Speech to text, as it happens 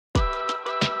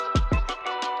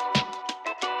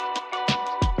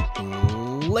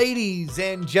Ladies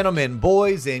and gentlemen,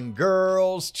 boys and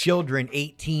girls, children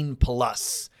 18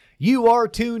 plus. You are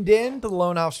tuned in to the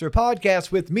Lone Officer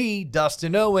Podcast with me,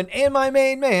 Dustin Owen, and my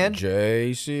main man,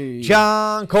 JC.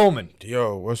 John Coleman.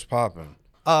 Yo, what's poppin'?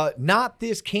 Not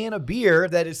this can of beer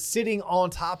that is sitting on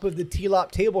top of the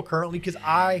T-Lop table currently, because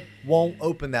I won't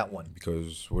open that one.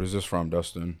 Because what is this from,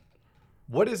 Dustin?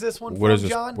 What is this one What from, is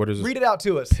this- John? what is this? Read it out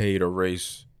to us. Pay to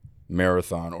Race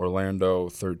Marathon, Orlando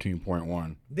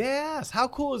 13.1. Yes. How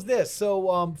cool is this?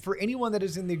 So for anyone that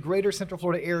is in the greater Central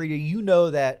Florida area, you know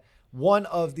that one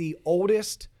of the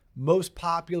oldest, most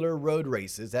popular road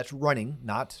races, that's running,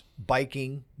 not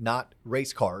biking, not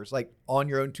race cars, like on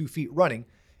your own 2 feet running,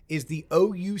 is the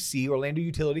OUC, Orlando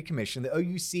Utility Commission, the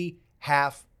OUC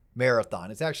Half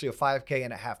Marathon. It's actually a 5K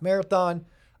and a half marathon.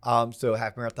 So a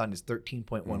half marathon is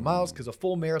 13.1 miles, because a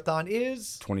full marathon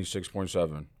is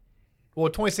 26.7. Well,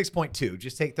 26.2.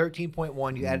 Just take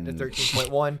 13.1, you add it to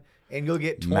 13.1, and you'll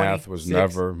get 26.2. Math was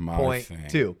never my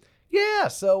thing. Yeah,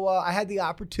 so I had the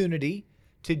opportunity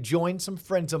to join some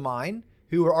friends of mine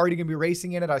who were already going to be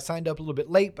racing in it. I signed up a little bit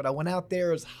late, but I went out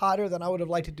there. It was hotter than I would have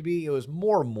liked it to be. It was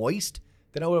more moist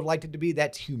than I would have liked it to be.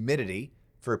 That's humidity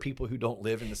for people who don't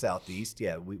live in the Southeast.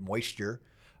 Yeah, moisture.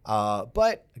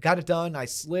 But I got it done. I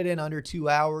slid in under 2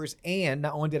 hours, and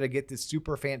not only did I get this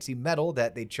super fancy medal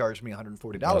that they charged me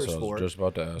 $140 That's what I for, was just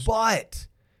about to ask. but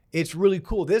it's really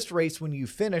cool. This race, when you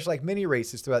finish, like many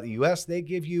races throughout the U.S., they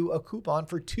give you a coupon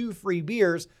for 2 free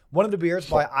beers. One of the beers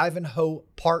by Ivanhoe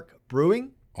Park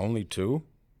Brewing. Only 2?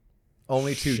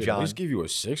 Only 2, Shit, John. At least give you a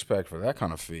 6-pack for that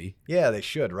kind of fee. Yeah, they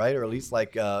should, right? Or at least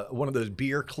like one of those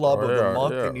beer club Oh, of the yeah,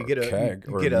 month, yeah, and you or get a keg,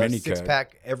 you or get a a mini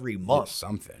 6-pack every month. Yeah,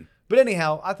 something. But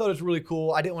anyhow, I thought it was really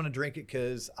cool. I didn't want to drink it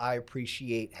because I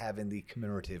appreciate having the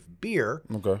commemorative beer.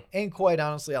 Okay. And quite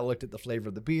honestly, I looked at the flavor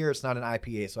of the beer. It's not an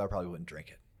IPA, so I probably wouldn't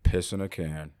drink it. Piss in a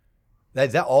can.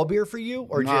 Is that all beer for you,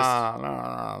 or just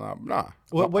Nah.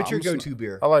 what's your I'm go-to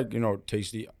beer? I like,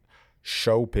 tasty.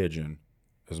 Show Pigeon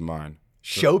is mine.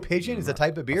 Show Pigeon is a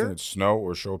type of I think beer? it's Snow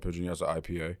or Show Pigeon. Yes, an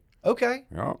IPA. Okay.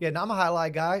 Yeah. Yeah, now I'm a High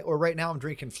Life guy, or right now I'm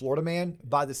drinking Florida Man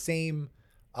by the same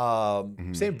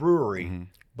same brewery,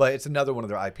 but it's another one of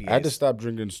their IPAs. I had to stop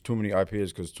drinking too many IPAs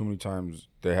because too many times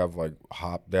they have like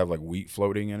wheat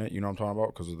floating in it. You know what I'm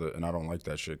talking about? And I don't like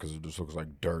that shit because it just looks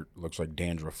like dirt, looks like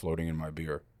dandruff floating in my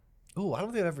beer. Oh, I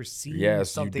don't think I've ever seen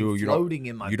Yes, something you do. floating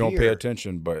in my beer. You don't pay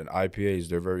attention, but in IPAs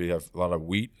they have a lot of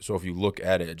wheat. So if you look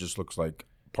at it, it just looks like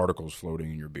particles floating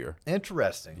in your beer.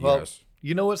 Interesting. Well, Yes.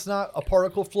 you know what's not a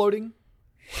particle floating?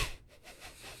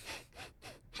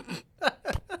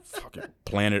 Fucking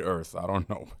planet Earth. I don't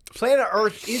know. Planet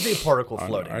Earth is a particle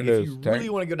floating. it If is. you really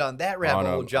want to go down that rabbit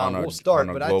hole, John, on we'll start,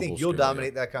 a but I global think you'll scale,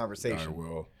 dominate that I conversation.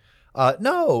 will.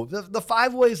 No, the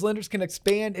 5 ways lenders can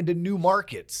expand into new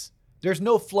markets. There's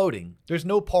no floating. There's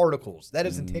no particles. That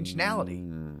is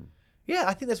intentionality. Yeah,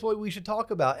 I think that's what we should talk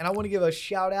about. And I want to give a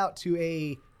shout out to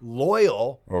a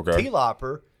loyal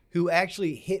T-Lopper who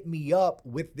actually hit me up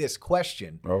with this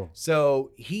question. Oh.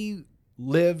 So he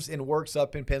lives and works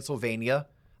up in Pennsylvania.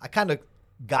 I kind of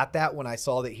got that when I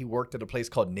saw that he worked at a place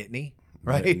called Nittany.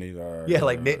 Right? Yeah,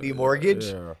 like Nittany Mortgage.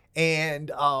 Yeah.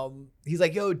 And he's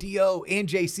like, yo, Dio and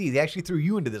JC. They actually threw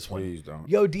you into this one. Please don't.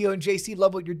 Yo, Dio and JC,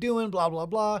 love what you're doing, blah, blah,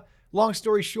 blah. Long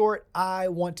story short, I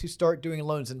want to start doing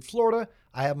loans in Florida.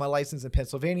 I have my license in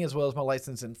Pennsylvania as well as my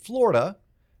license in Florida,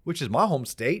 which is my home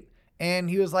state. And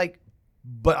he was like,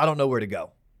 but I don't know where to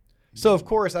go. So, of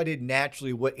course, I did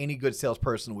naturally what any good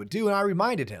salesperson would do. And I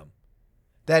reminded him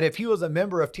that if he was a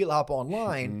member of T-Lop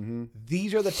Online,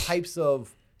 these are the types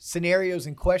of scenarios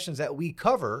and questions that we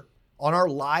cover on our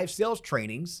live sales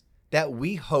trainings that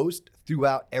we host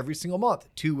throughout every single month.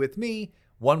 2 with me,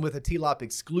 1 with a T-Lop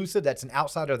exclusive. That's an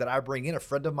outsider that I bring in, a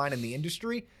friend of mine in the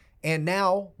industry. And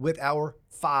now with our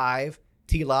 5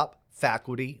 T-Lop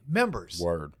faculty members.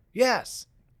 Word. Yes.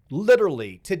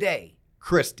 Literally today,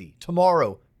 Christy,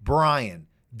 tomorrow, Brian,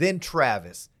 then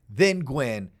Travis, then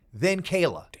Gwen, then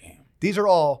Kayla. Damn. These are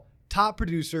all top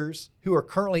producers who are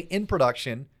currently in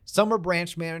production. Some are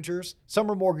branch managers, some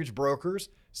are mortgage brokers,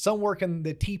 some work in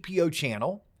the TPO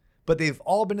channel, but they've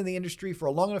all been in the industry for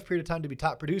a long enough period of time to be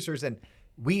top producers. And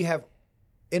we have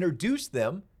introduced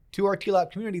them to our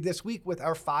T-Lop community this week with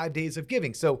our 5 days of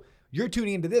giving. So you're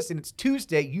tuning into this and it's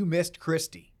Tuesday, you missed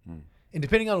Christy. And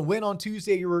depending on when on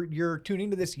Tuesday you're tuning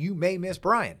into this, you may miss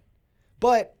Brian.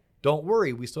 But don't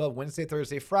worry, we still have Wednesday,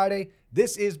 Thursday, Friday.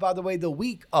 This is, by the way, the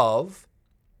week of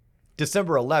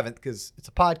December 11th, because it's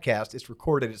a podcast. It's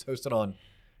recorded. It's hosted on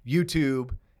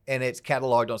YouTube, and it's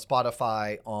cataloged on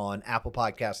Spotify, on Apple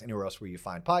Podcasts, anywhere else where you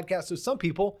find podcasts. So some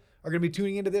people are going to be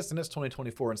tuning into this, and it's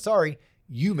 2024. And sorry,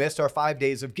 you missed our 5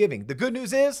 days of giving. The good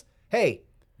news is, hey,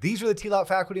 These are the TLOP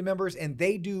faculty members, and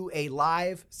they do a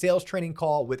live sales training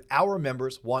call with our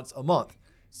members once a month.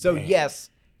 So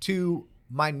yes, to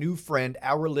my new friend,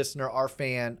 our listener, our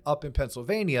fan up in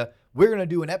Pennsylvania, we're going to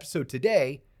do an episode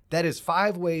today that is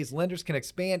 5 ways lenders can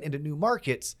expand into new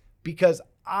markets, because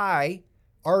I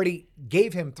already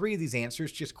gave him 3 of these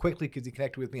answers just quickly because he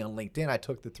connected with me on LinkedIn. I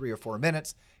took the 3 or 4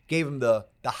 minutes, gave him the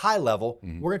high level.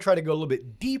 We're going to try to go a little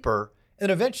bit deeper.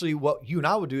 And eventually what you and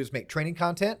I will do is make training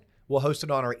content. We'll host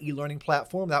it on our e-learning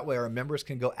platform. That way our members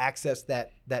can go access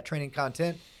that training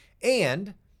content.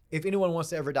 And if anyone wants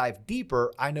to ever dive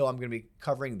deeper, I know I'm going to be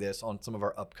covering this on some of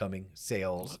our upcoming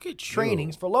sales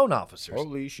trainings for loan officers.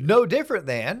 Holy shit. No different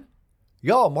than,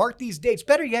 y'all mark these dates.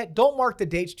 Better yet, don't mark the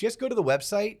dates. Just go to the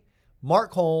website.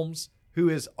 Mark Holmes, who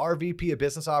is our VP of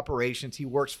Business Operations, he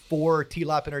works for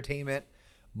TLOP Entertainment.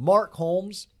 Mark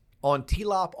Holmes on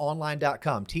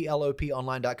tloponline.com,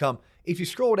 TLOPonline.com. If you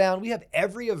scroll down, we have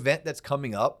every event that's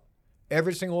coming up.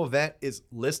 Every single event is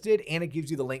listed, and it gives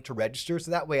you the link to register.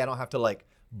 So that way I don't have to like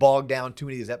bog down too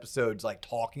many of these episodes like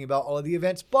talking about all of the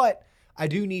events. But I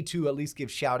do need to at least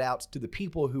give shout outs to the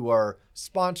people who are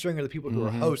sponsoring or the people who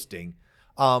are hosting.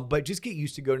 But just get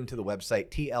used to going to the website,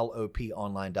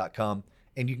 tloponline.com,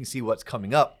 and you can see what's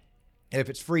coming up. And if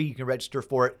it's free, you can register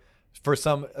for it. For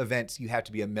some events, you have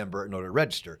to be a member in order to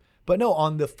register. But no,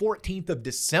 on the 14th of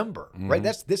December, right?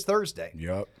 That's this Thursday.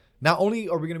 Yep. Not only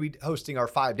are we going to be hosting our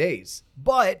 5 days,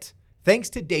 but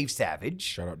thanks to Dave Savage.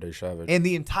 Shout out Dave Savage. And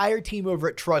the entire team over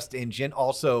at Trust Engine,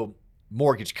 also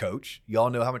Mortgage Coach.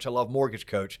 Y'all know how much I love Mortgage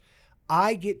Coach.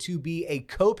 I get to be a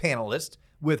co-panelist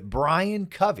with Brian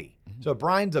Covey. So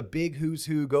Brian's a big who's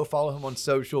who. Go follow him on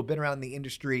social. Been around the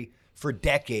industry for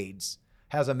decades.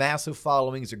 Has a massive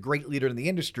following. He's a great leader in the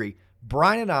industry.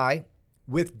 Brian and I,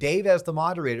 with Dave as the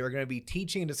moderator, are going to be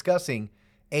teaching and discussing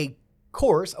a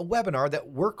course, a webinar that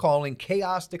we're calling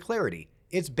Chaos to Clarity.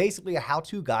 It's basically a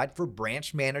how-to guide for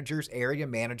branch managers, area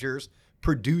managers,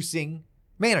 producing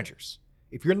managers.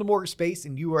 If you're in the mortgage space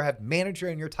and you have manager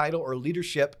in your title or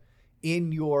leadership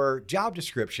in your job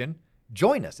description,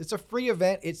 join us. It's a free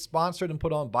event. It's sponsored and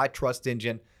put on by Trust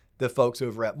Engine, the folks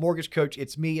over at Mortgage Coach.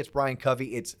 It's me. It's Brian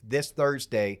Covey. It's this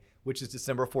Thursday, which is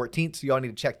December 14th. So y'all need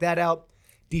to check that out.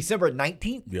 December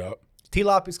 19th, Yep.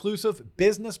 TLOP exclusive,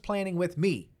 business planning with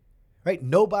me. Right?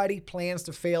 Nobody plans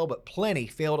to fail, but plenty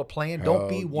fail to plan. Don't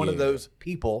be one of those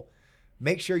people.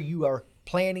 Make sure you are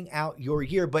planning out your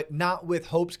year, but not with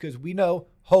hopes, because we know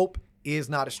hope is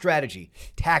not a strategy.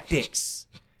 Tactics.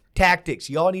 Tactics.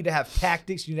 Y'all need to have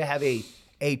tactics. You need to have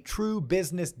a true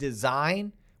business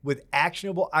design with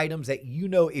actionable items that you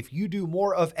know if you do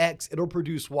more of X, it'll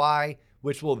produce Y,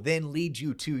 which will then lead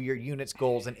you to your units,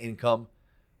 goals, and income.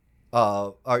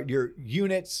 Or your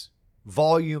units,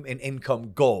 volume, and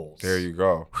income goals. There you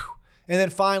go. And then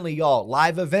finally, y'all,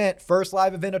 live event, first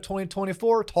live event of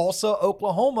 2024, Tulsa,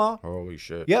 Oklahoma. Holy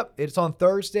shit. Yep, it's on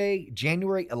Thursday,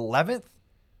 January 11th.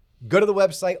 Go to the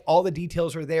website. All the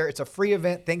details are there. It's a free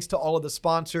event thanks to all of the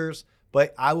sponsors.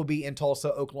 But I will be in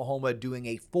Tulsa, Oklahoma doing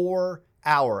a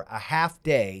 4-hour, a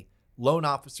half-day loan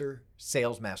officer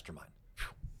sales mastermind.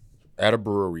 At a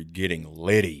brewery getting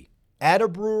litty. At a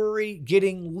brewery,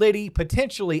 getting litty,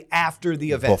 potentially after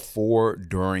the event. Before,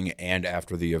 during, and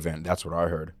after the event. That's what I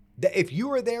heard. If you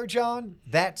were there, John,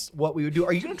 that's what we would do.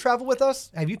 Are you going to travel with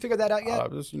us? Have you figured that out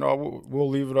yet? Just, we'll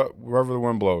leave it up wherever the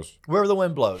wind blows. Wherever the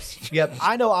wind blows. Yep.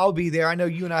 I know I'll be there. I know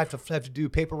you and I have to do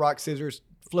paper, rock, scissors,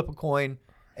 flip a coin,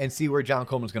 and see where John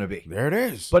Coleman's going to be. There it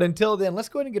is. But until then, let's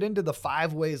go ahead and get into the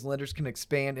 5 ways lenders can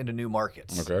expand into new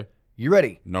markets. Okay. You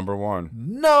ready? Number 1.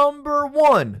 Number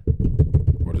 1.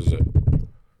 What is it?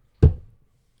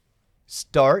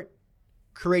 Start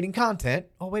creating content.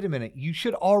 Oh, wait a minute. You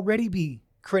should already be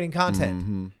creating content.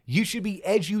 Mm-hmm. You should be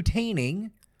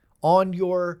edutaining on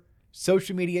your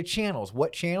social media channels.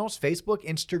 What channels? Facebook,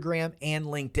 Instagram, and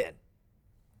LinkedIn.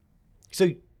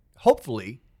 So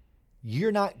hopefully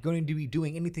you're not going to be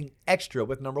doing anything extra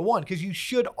with number 1, because you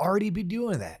should already be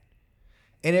doing that.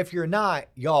 And if you're not,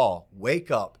 y'all,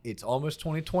 wake up. It's almost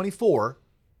 2024.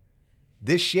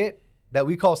 This shit that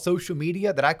we call social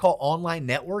media, that I call online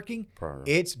networking,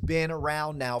 it's been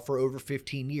around now for over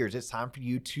 15 years. It's time for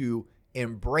you to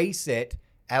embrace it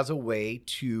as a way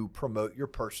to promote your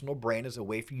personal brand, as a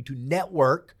way for you to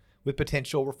network with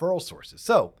potential referral sources.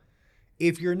 So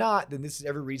if you're not, then this is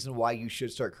every reason why you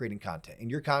should start creating content. And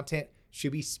your content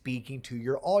should be speaking to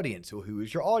your audience. So who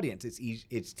is your audience?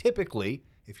 It's typically,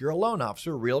 if you're a loan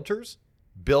officer, realtors,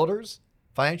 builders,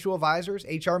 financial advisors,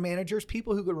 HR managers,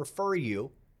 people who could refer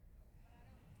you,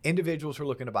 individuals who are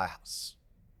looking to buy a house.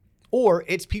 Or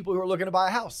it's people who are looking to buy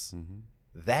a house. Mm-hmm.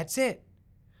 That's it.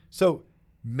 So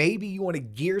maybe you want to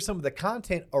gear some of the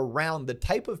content around the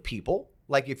type of people.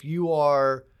 Like if you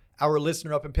are our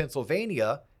listener up in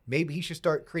Pennsylvania, maybe he should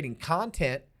start creating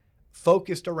content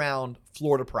focused around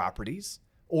Florida properties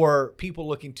or people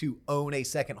looking to own a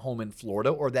second home in Florida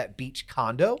or that beach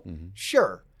condo.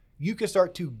 Sure, you can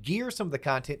start to gear some of the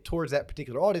content towards that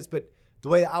particular audience. But the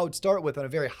way I would start with on a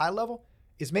very high level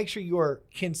is make sure you are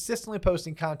consistently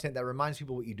posting content that reminds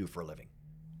people what you do for a living.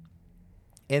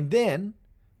 And then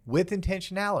with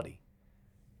intentionality,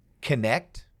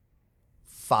 connect,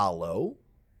 follow,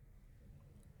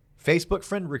 Facebook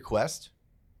friend request,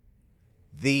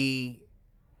 the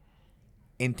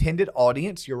intended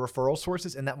audience, your referral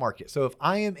sources in that market. So if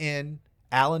I am in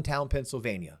Allentown,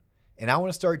 Pennsylvania, and I want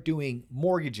to start doing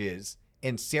mortgages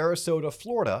in Sarasota,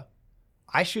 Florida,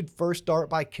 I should first start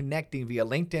by connecting via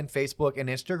LinkedIn, Facebook, and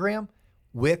Instagram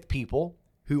with people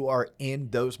who are in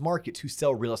those markets who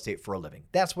sell real estate for a living.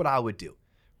 That's what I would do.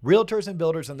 Realtors and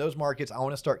builders in those markets, I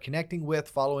want to start connecting with,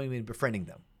 following, and befriending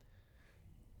them.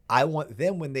 I want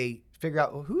them, when they figure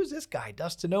out, well, who is this guy,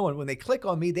 Dustin Owen? When they click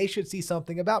on me, they should see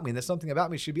something about me. And the something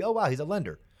about me should be, oh, wow, he's a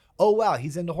lender. Oh, wow,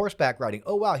 he's into horseback riding.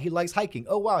 Oh, wow, he likes hiking.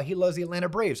 Oh, wow, he loves the Atlanta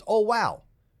Braves. Oh, wow,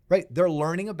 right? They're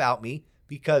learning about me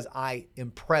because I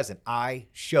am present. I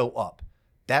show up.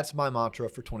 That's my mantra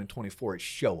for 2024 is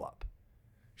show up.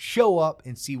 Show up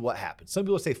and see what happens. Some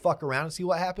people say fuck around and see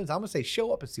what happens. I'm going to say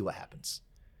show up and see what happens.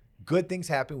 Good things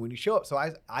happen when you show up. So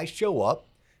I show up.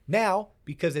 Now,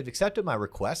 because they've accepted my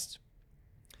request,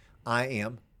 I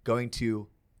am going to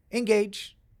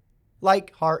engage,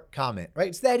 like, heart, comment, right?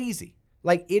 It's that easy.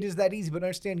 Like, it is that easy, but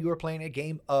understand you are playing a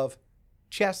game of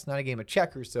chess, not a game of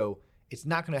checkers. So it's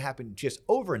not going to happen just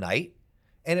overnight.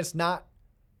 And it's not,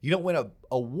 you don't win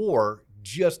a war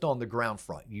just on the ground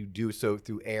front. You do so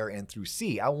through air and through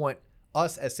sea. I want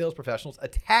us as sales professionals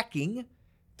attacking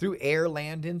through air,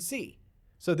 land, and sea.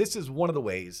 So this is one of the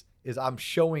ways is I'm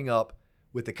showing up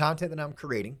with the content that I'm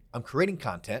creating. I'm creating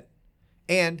content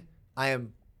and I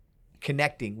am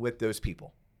connecting with those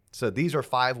people. So these are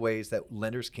 5 ways that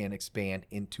lenders can expand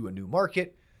into a new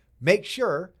market. Make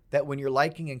sure that when you're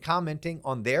liking and commenting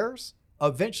on theirs,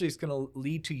 eventually it's going to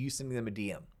lead to you sending them a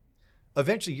DM.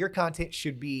 Eventually your content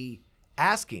should be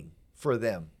asking for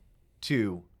them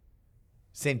to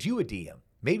send you a DM.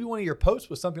 Maybe one of your posts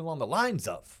was something along the lines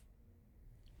of,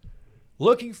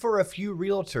 looking for a few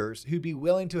realtors who'd be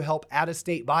willing to help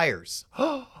out-of-state buyers.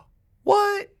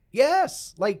 What?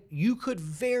 Yes. Like, you could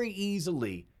very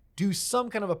easily do some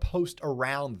kind of a post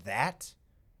around that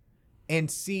and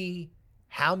see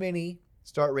how many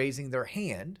start raising their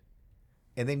hand.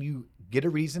 And then you get a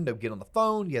reason to get on the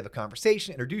phone, you have a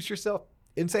conversation, introduce yourself,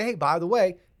 and say, hey, by the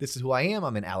way, this is who I am.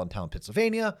 I'm in Allentown,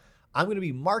 Pennsylvania. I'm going to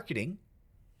be marketing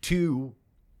to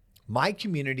my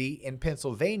community in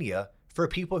Pennsylvania for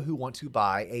people who want to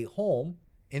buy a home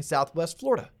in Southwest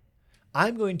Florida.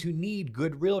 I'm going to need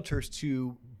good realtors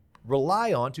to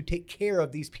rely on to take care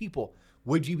of these people.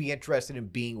 Would you be interested in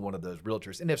being one of those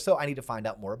realtors? And if so, I need to find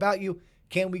out more about you.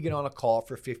 Can we get on a call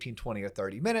for 15, 20, or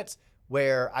 30 minutes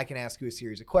where I can ask you a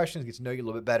series of questions, get to know you a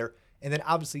little bit better? And then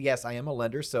obviously, yes, I am a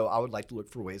lender, so I would like to look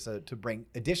for ways to bring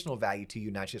additional value to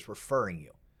you, not just referring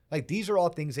you. Like, these are all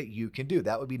things that you can do.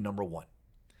 That would be number 1.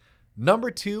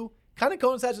 Number 2, kind of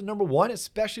coincides with number 1,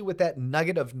 especially with that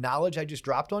nugget of knowledge I just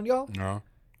dropped on y'all. No.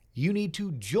 You need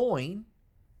to join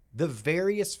the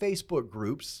various Facebook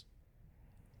groups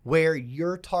where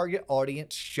your target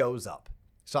audience shows up.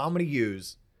 So I'm going to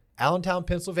use Allentown,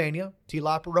 Pennsylvania.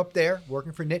 T-Lopper up there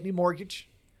working for Nittany Mortgage.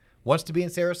 Wants to be in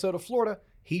Sarasota, Florida.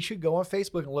 He should go on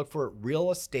Facebook and look for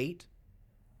real estate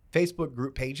Facebook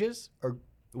group pages or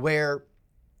where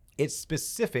it's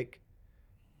specific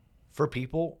for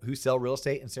people who sell real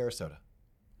estate in Sarasota.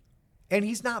 And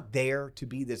he's not there to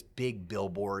be this big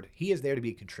billboard. He is there to be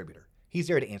a contributor. He's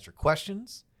there to answer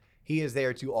questions. He is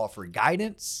there to offer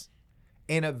guidance.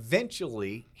 And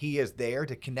eventually, he is there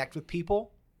to connect with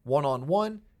people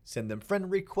one-on-one, send them friend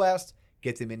requests,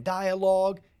 get them in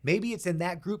dialogue. Maybe it's in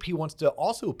that group he wants to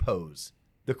also pose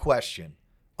the question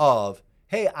of,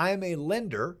 hey, I am a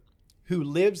lender who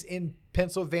lives in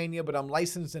Pennsylvania, but I'm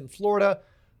licensed in Florida.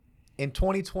 In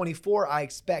 2024, I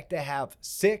expect to have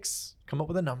 6, come up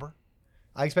with a number.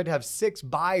 I expect to have 6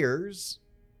 buyers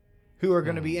who are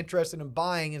going to be interested in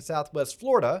buying in Southwest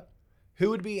Florida, who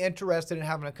would be interested in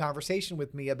having a conversation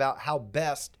with me about how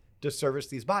best to service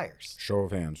these buyers. Show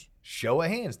of hands. Show of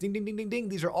hands. Ding, ding, ding, ding, ding.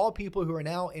 These are all people who are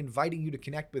now inviting you to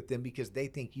connect with them because they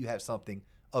think you have something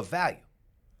of value.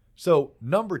 So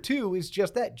number 2 is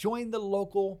just that. Join the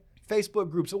local Facebook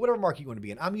groups or whatever market you want to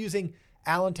be in. I'm using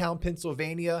Allentown,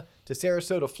 Pennsylvania to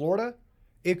Sarasota, Florida.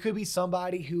 It could be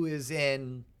somebody who is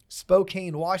in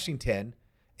Spokane, Washington,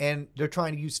 and they're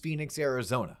trying to use Phoenix,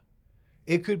 Arizona.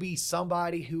 It could be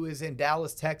somebody who is in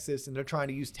Dallas, Texas, and they're trying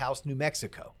to use Taos, New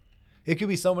Mexico. It could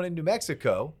be someone in New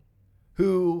Mexico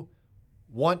who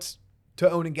wants to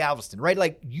own in Galveston, right?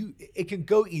 Like it can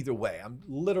go either way. I'm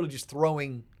literally just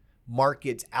throwing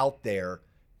markets out there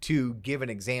to give an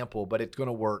example, but it's going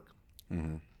to work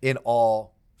in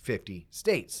all 50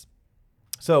 states.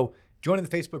 So joining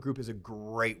the Facebook group is a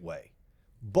great way,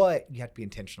 but you have to be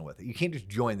intentional with it. You can't just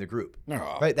join the group,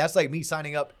 right? That's like me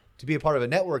signing up to be a part of a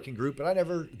networking group, but I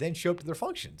never then show up to their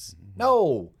functions.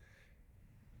 No,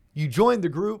 you join the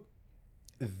group,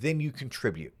 then you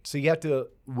contribute. So you have to,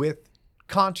 with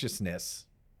consciousness,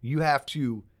 you have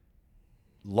to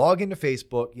log into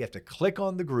Facebook. You have to click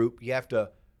on the group. You have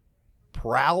to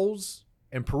browse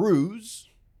and peruse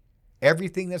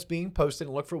everything that's being posted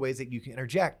and look for ways that you can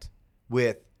interject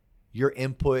with your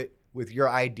input, with your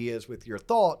ideas, with your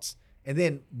thoughts. And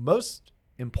then most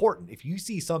important, if you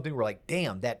see something where like,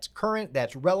 damn, that's current,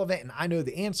 that's relevant, and I know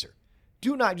the answer,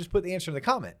 do not just put the answer in the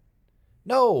comment.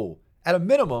 No, at a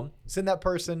minimum, send that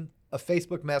person a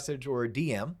Facebook message or a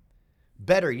DM.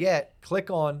 Better yet, click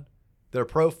on their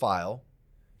profile,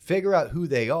 figure out who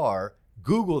they are,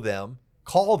 Google them,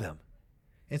 call them,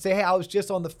 and say, hey, I was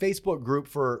just on the Facebook group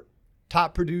for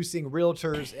top producing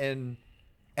realtors in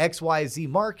XYZ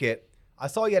market. I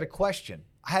saw you had a question.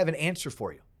 I have an answer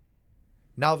for you.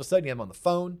 Now, all of a sudden, I'm on the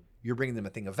phone. You're bringing them a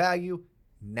thing of value.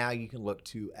 Now you can look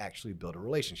to actually build a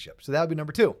relationship. So that would be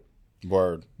number 2.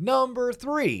 Word. Number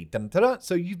 3. Dun, dun, dun.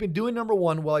 So you've been doing number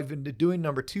 1 well. You've been doing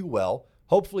number 2 well.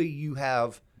 Hopefully you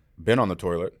have been on the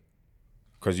toilet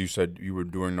because you said you were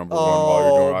doing number 1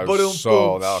 while you're doing. I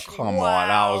saw that. Come on,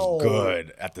 that was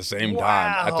good. At the same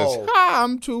time,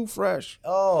 I'm too fresh.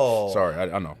 Oh, sorry,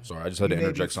 I know. Sorry, I just had to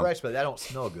interject something. Fresh, but that don't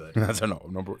smell good. That's a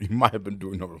no. You might have been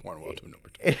doing number 1 while doing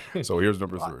number 2. So here's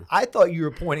number 3. I thought you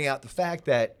were pointing out the fact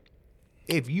that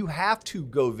if you have to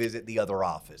go visit the other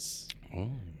office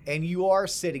and you are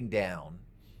sitting down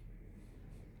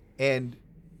and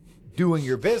doing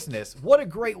your business, what a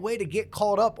great way to get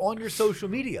caught up on your social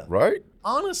media. Right?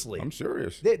 Honestly. I'm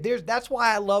serious. That's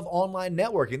why I love online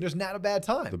networking. There's not a bad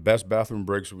time. The best bathroom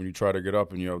breaks are when you try to get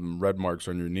up and you have them red marks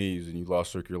on your knees and you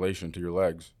lost circulation to your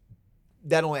legs.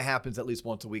 That only happens at least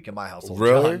once a week in my household.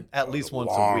 Really? John. At least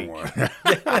once a week.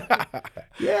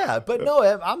 Yeah, but no,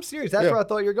 I'm serious. That's where I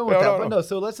thought you were going with that. But no,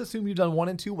 so let's assume you've done 1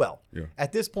 and 2 well. Yeah.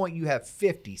 At this point, you have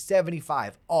 50,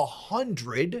 75,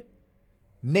 100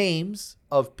 names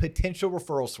of potential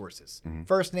referral sources.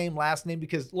 First name, last name,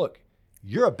 because look,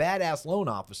 you're a badass loan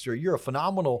officer. You're a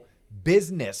phenomenal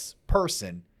business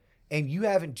person, and you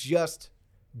haven't just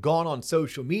gone on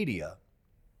social media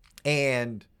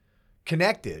and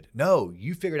connected. No,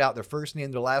 you figured out their first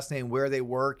name, their last name, where they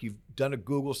work. You've done a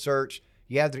Google search.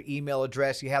 You have their email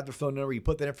address. You have their phone number. You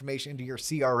put that information into your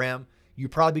CRM. You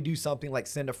probably do something like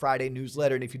send a Friday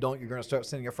newsletter. And if you don't, you're going to start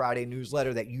sending a Friday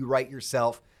newsletter that you write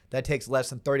yourself. That takes less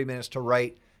than 30 minutes to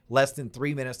write, less than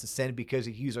 3 minutes to send because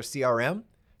you use our CRM.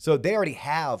 So they already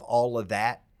have all of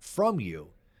that from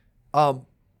you.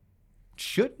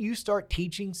 Shouldn't you start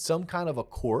teaching some kind of a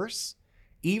course,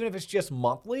 even if it's just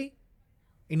monthly,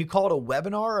 and you call it a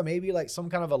webinar or maybe like some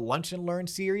kind of a lunch and learn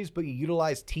series, but you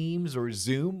utilize Teams or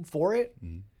Zoom for it?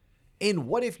 And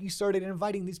what if you started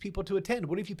inviting these people to attend?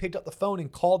 What if you picked up the phone and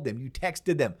called them? You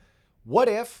texted them. What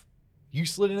if you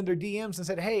slid into their DMs and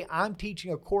said, hey, I'm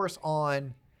teaching a course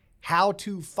on how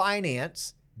to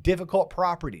finance difficult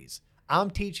properties.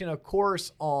 I'm teaching a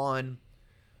course on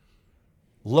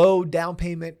low down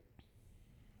payment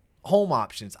home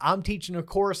options. I'm teaching a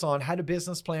course on how to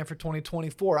business plan for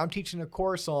 2024. I'm teaching a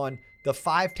course on the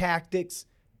 5 tactics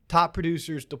top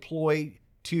producers deploy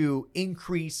to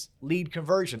increase lead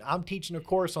conversion. I'm teaching a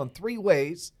course on 3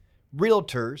 ways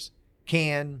realtors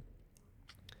can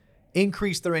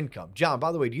increase their income. John,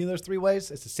 by the way, do you know those 3 ways?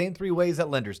 It's the same 3 ways that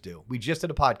lenders do. We just did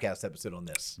a podcast episode on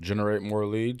this. Generate more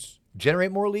leads.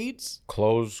 Generate more leads.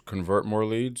 Convert more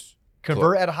leads.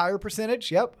 Convert at a higher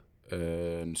percentage. Yep.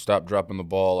 And stop dropping the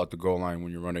ball at the goal line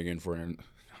when you're running in for an,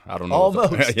 I don't know.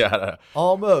 Almost. Yeah.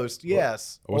 Almost,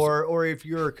 yes. Or if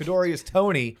you're Kadorius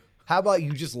Tony, how about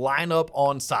you just line up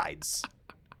on sides?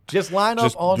 Just line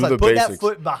up on sides. Put that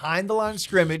foot behind the line of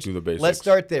scrimmage. Do the basics. Let's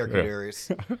start there,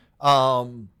 Kadorius.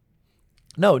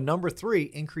 No, number 3,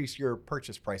 increase your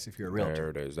purchase price if you're a realtor. There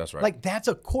it is. That's right. Like, that's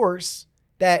a course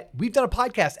that we've done a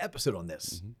podcast episode on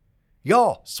this.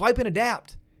 Y'all, swipe and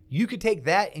adapt. You could take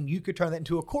that and you could turn that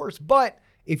into a course. But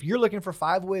if you're looking for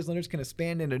 5 ways lenders can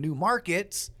expand into new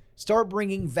markets, start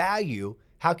bringing value.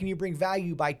 How can you bring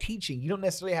value? By teaching. You don't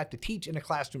necessarily have to teach in a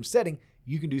classroom setting.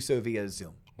 You can do so via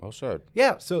Zoom. Well said.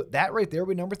 Yeah, so that right there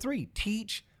would be number 3.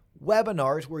 Teach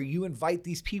webinars where you invite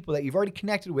these people that you've already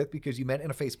connected with because you met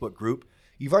in a Facebook group.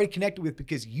 You've already connected with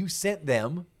because you sent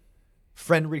them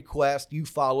friend request, you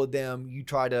followed them, you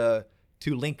try to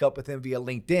link up with them via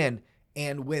LinkedIn.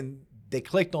 And when they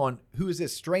clicked on who is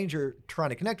this stranger trying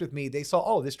to connect with me, they saw,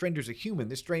 oh, this stranger's a human.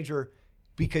 This stranger,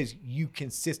 because you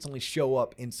consistently show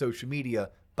up in social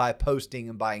media by posting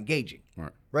and by engaging.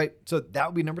 Right? So that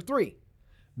would be number 3.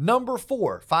 Number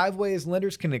 4, 5 ways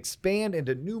lenders can expand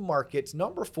into new markets.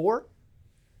 Number 4,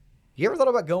 you ever thought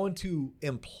about going to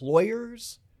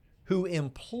employers who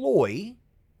employ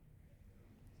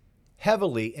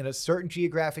heavily in a certain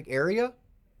geographic area,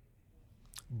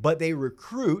 but they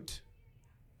recruit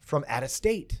from out of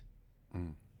state?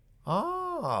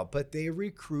 But they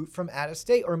recruit from out of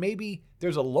state. Or maybe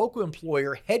there's a local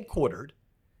employer headquartered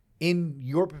in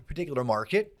your particular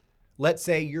market. Let's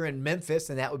say you're in Memphis,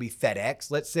 and that would be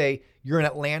FedEx. Let's say you're in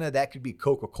Atlanta, that could be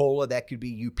Coca-Cola, that could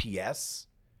be UPS,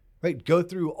 right? Go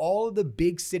through all of the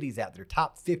big cities out there,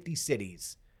 top 50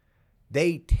 cities.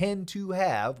 They tend to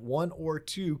have 1 or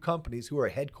 2 companies who are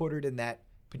headquartered in that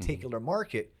particular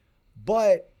market,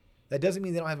 but that doesn't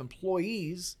mean they don't have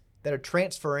employees that are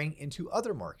transferring into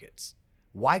other markets.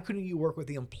 Why couldn't you work with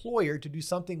the employer to do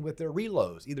something with their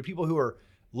reloads? Either people who are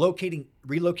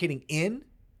relocating in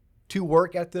to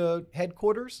work at the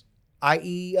headquarters,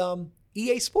 i.e.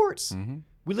 EA Sports.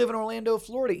 We live in Orlando,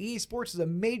 Florida. EA Sports is a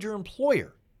major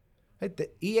employer. Right? The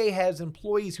EA has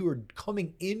employees who are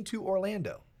coming into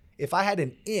Orlando. If I had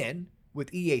an in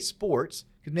with EA Sports,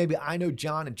 because maybe I know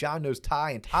John and John knows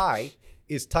Ty and Ty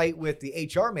is tight with the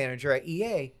HR manager at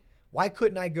EA, why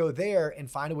couldn't I go there and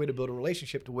find a way to build a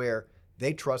relationship to where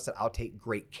they trust that I'll take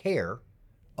great care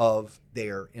of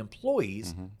their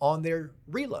employees on their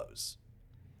reloads?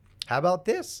 How about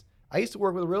this? I used to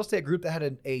work with a real estate group that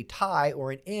had a tie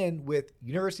or an in with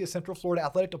University of Central Florida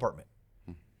Athletic Department.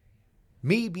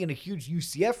 Me being a huge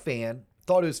UCF fan,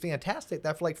 thought it was fantastic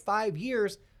that for like 5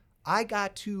 years, I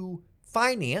got to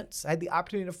finance, I had the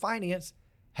opportunity to finance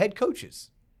head coaches.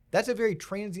 That's a very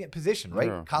transient position, right?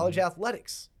 Yeah. College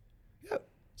athletics. Yeah.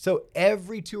 So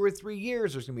every 2 or 3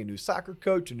 years, there's going to be a new soccer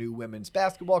coach, a new women's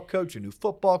basketball coach, a new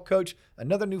football coach,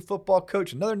 another new football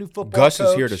coach, another new football Gus coach.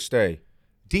 is here to stay.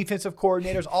 Defensive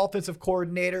coordinators, offensive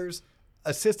coordinators,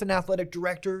 assistant athletic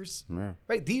directors,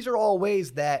 right? These are all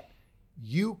ways that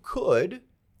you could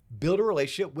build a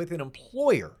relationship with an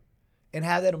employer and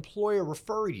have that employer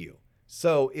refer you.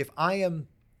 So if I am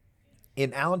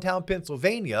in Allentown,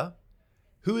 Pennsylvania,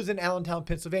 who is in Allentown,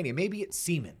 Pennsylvania? Maybe it's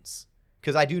Siemens,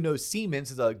 because I do know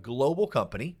Siemens is a global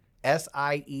company,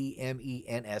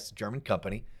 Siemens, German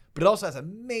company, but it also has a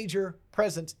major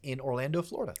presence in Orlando,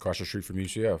 Florida. Across the street from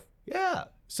UCF. Yeah.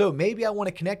 So maybe I want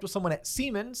to connect with someone at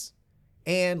Siemens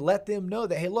and let them know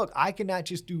that, hey, look, I can not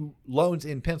just do loans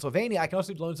in Pennsylvania, I can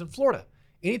also do loans in Florida.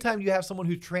 Anytime you have someone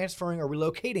who's transferring or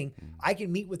relocating, I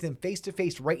can meet with them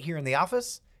face-to-face right here in the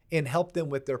office and help them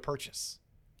with their purchase,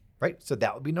 right? So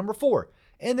that would be number 4.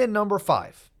 And then number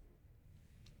 5,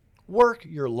 work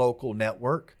your local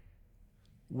network.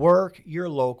 Work your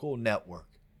local network.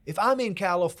 If I'm in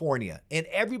California and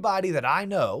everybody that I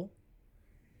know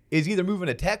is either moving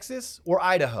to Texas or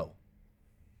Idaho,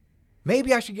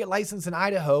 maybe I should get licensed in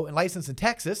Idaho and licensed in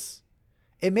Texas.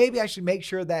 And maybe I should make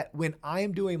sure that when I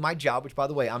am doing my job, which by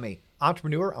the way, I'm an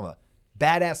entrepreneur, I'm a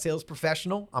badass sales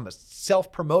professional, I'm a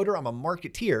self-promoter, I'm a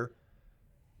marketeer.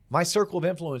 My circle of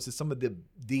influence is some of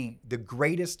the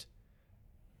greatest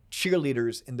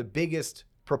cheerleaders and the biggest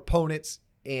proponents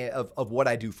of what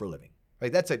I do for a living.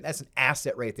 Right? That's an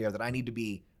asset right there that I need to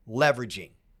be leveraging.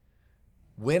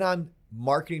 When I'm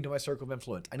marketing to my circle of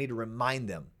influence, I need to remind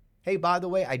them, hey, by the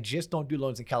way, I just don't do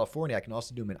loans in California. I can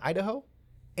also do them in Idaho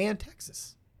and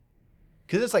Texas.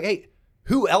 Because it's like, hey,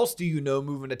 who else do you know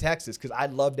moving to Texas? Because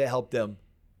I'd love to help them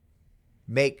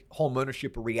make home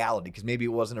ownership a reality, because maybe it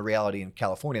wasn't a reality in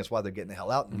California. That's why they're getting the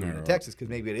hell out and moving to Texas, because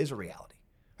maybe it is a reality.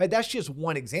 Right? That's just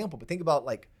one example. But think about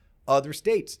like other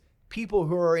states, people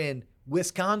who are in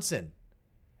Wisconsin,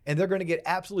 and they're going to get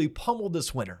absolutely pummeled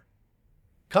this winter.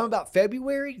 Come about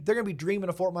February, they're going to be dreaming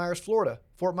of Fort Myers, Florida,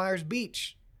 Fort Myers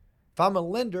Beach. If I'm a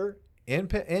lender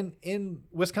in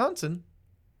Wisconsin,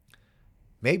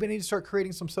 maybe I need to start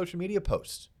creating some social media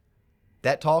posts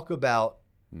that talk about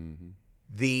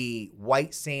the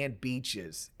white sand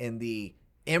beaches and the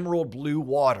emerald blue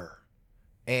water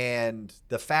and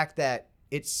the fact that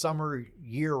it's summer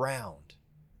year round.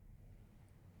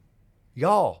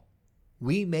 Y'all,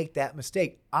 we make that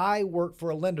mistake. I work for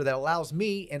a lender that allows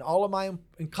me and all of my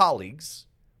colleagues,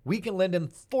 we can lend in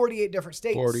 48 different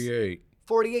states.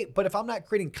 48. But if I'm not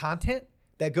creating content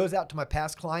that goes out to my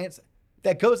past clients,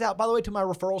 that goes out, by the way, to my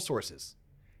referral sources,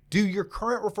 Do your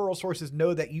current referral sources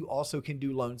know that you also can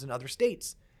do loans in other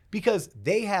states? Because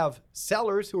they have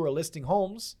sellers who are listing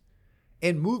homes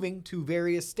and moving to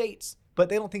various states, but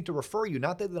they don't think to refer you.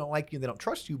 Not that they don't like you and they don't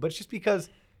trust you, but it's just because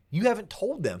you haven't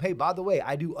told them, hey, by the way,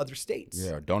 I do other states.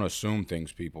 Yeah, don't assume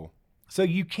things, people. So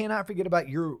you cannot forget about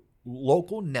your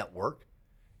local network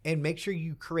and make sure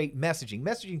you create messaging.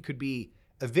 Messaging could be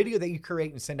a video that you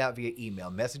create and send out via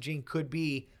email. Messaging could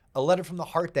be a letter from the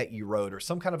heart that you wrote or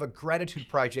some kind of a gratitude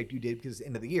project you did because it's the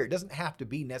end of the year. It doesn't have to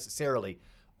be necessarily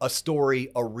a story,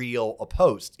 a reel, a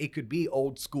post. It could be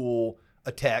old school,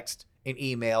 a text, an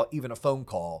email, even a phone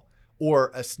call,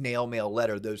 or a snail mail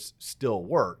letter. Those still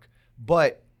work.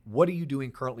 But what are you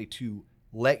doing currently to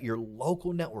let your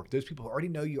local network, those people who already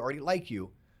know you, already like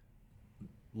you,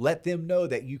 let them know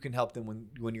that you can help them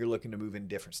when you're looking to move in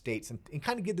different states and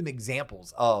kind of give them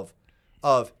examples of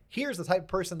here's the type of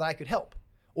person that I could help.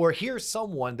 Or here's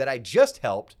someone that I just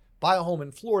helped buy a home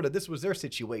in Florida. This was their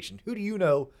situation. Who do you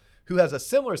know who has a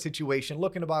similar situation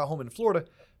looking to buy a home in Florida?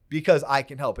 Because I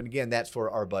can help. And again, that's for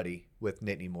our buddy with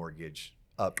Nittany Mortgage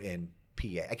up in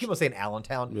PA. I keep on saying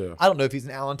Allentown. Yeah. I don't know if he's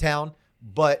in Allentown,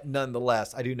 but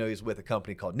nonetheless, I do know he's with a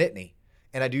company called Nittany.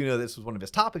 And I do know this was one of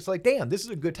his topics. Like, damn, this is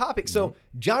a good topic. Mm-hmm. So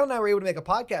John and I were able to make a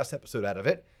podcast episode out of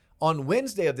it. On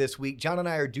Wednesday of this week, John and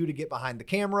I are due to get behind the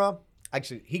camera.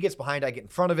 Actually, he gets behind, I get in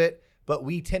front of it. But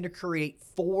we tend to create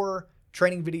 4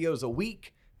 training videos a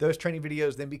week. Those training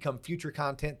videos then become future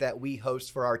content that we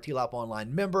host for our TLOP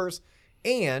Online members.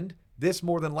 And this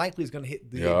more than likely is going to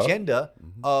hit the agenda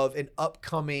of an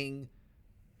upcoming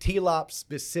TLOP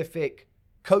specific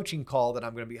coaching call that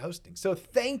I'm going to be hosting. So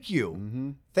thank you.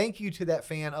 Mm-hmm. Thank you to that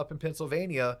fan up in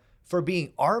Pennsylvania for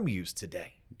being our muse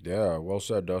today. Yeah, well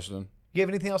said, Dustin. You have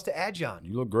anything else to add, John?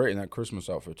 You look great in that Christmas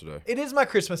outfit today. It is my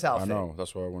Christmas outfit. I know.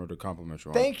 That's why I wanted to compliment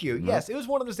you on Thank you. Yes, it was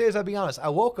one of those days, I'll be honest. I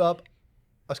woke up,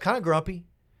 I was kind of grumpy,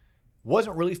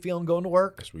 wasn't really feeling going to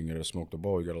work. Guess we can get to smoke the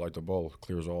bowl. You got to light the bowl. It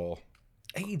clears all.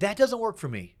 Hey, that doesn't work for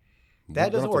me.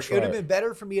 That doesn't work. It would have been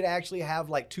better for me to actually have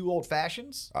like 2 old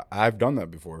fashions. I've done that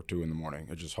before, 2 in the morning.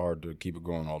 It's just hard to keep it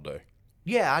going all day.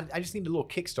 Yeah, I just need a little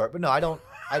kickstart. But no, I don't.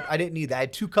 I didn't need that. I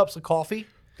had 2 cups of coffee.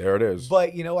 There it is.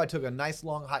 But, you know, I took a nice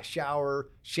long hot shower,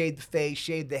 shaved the face,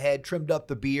 shaved the head, trimmed up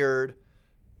the beard.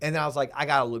 And then I was like, I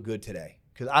got to look good today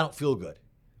because I don't feel good.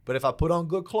 But if I put on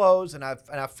good clothes and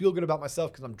I feel good about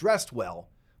myself because I'm dressed well,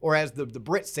 or as the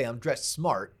Brits say, I'm dressed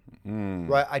smart,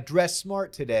 right? I dressed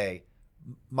smart today.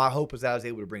 My hope is that I was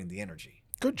able to bring the energy.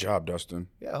 Good job, Dustin.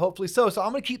 Yeah, hopefully so. So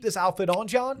I'm going to keep this outfit on,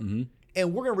 John,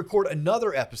 and we're going to record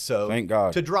another episode. Thank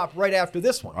God. To drop right after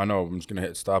this one. I know. I'm just going to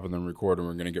hit stop and then record, and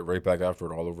we're going to get right back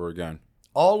after it all over again.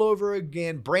 All over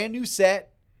again. Brand new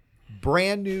set,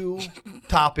 brand new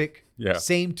topic. Yeah.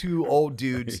 Same 2 old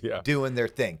dudes doing their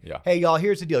thing. Yeah. Hey, y'all,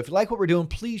 here's the deal. If you like what we're doing,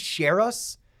 please share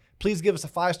us. Please give us a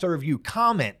 5-star review.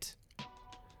 Comment.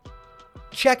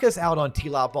 Check us out on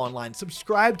TLOP Online.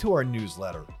 Subscribe to our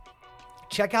newsletter.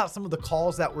 Check out some of the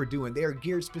calls that we're doing. They are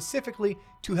geared specifically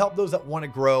to help those that want to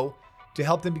grow, to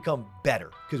help them become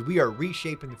better, because we are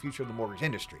reshaping the future of the mortgage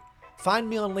industry. Find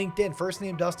me on LinkedIn. First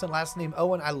name Dustin, last name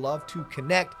Owen. I love to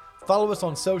connect. Follow us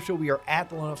on social. We are at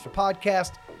the Loan Officer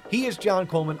Podcast. He is John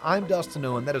Coleman. I'm Dustin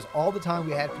Owen. That is all the time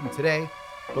we had for you today,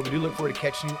 but we do look forward to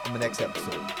catching you on the next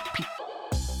episode. Peace.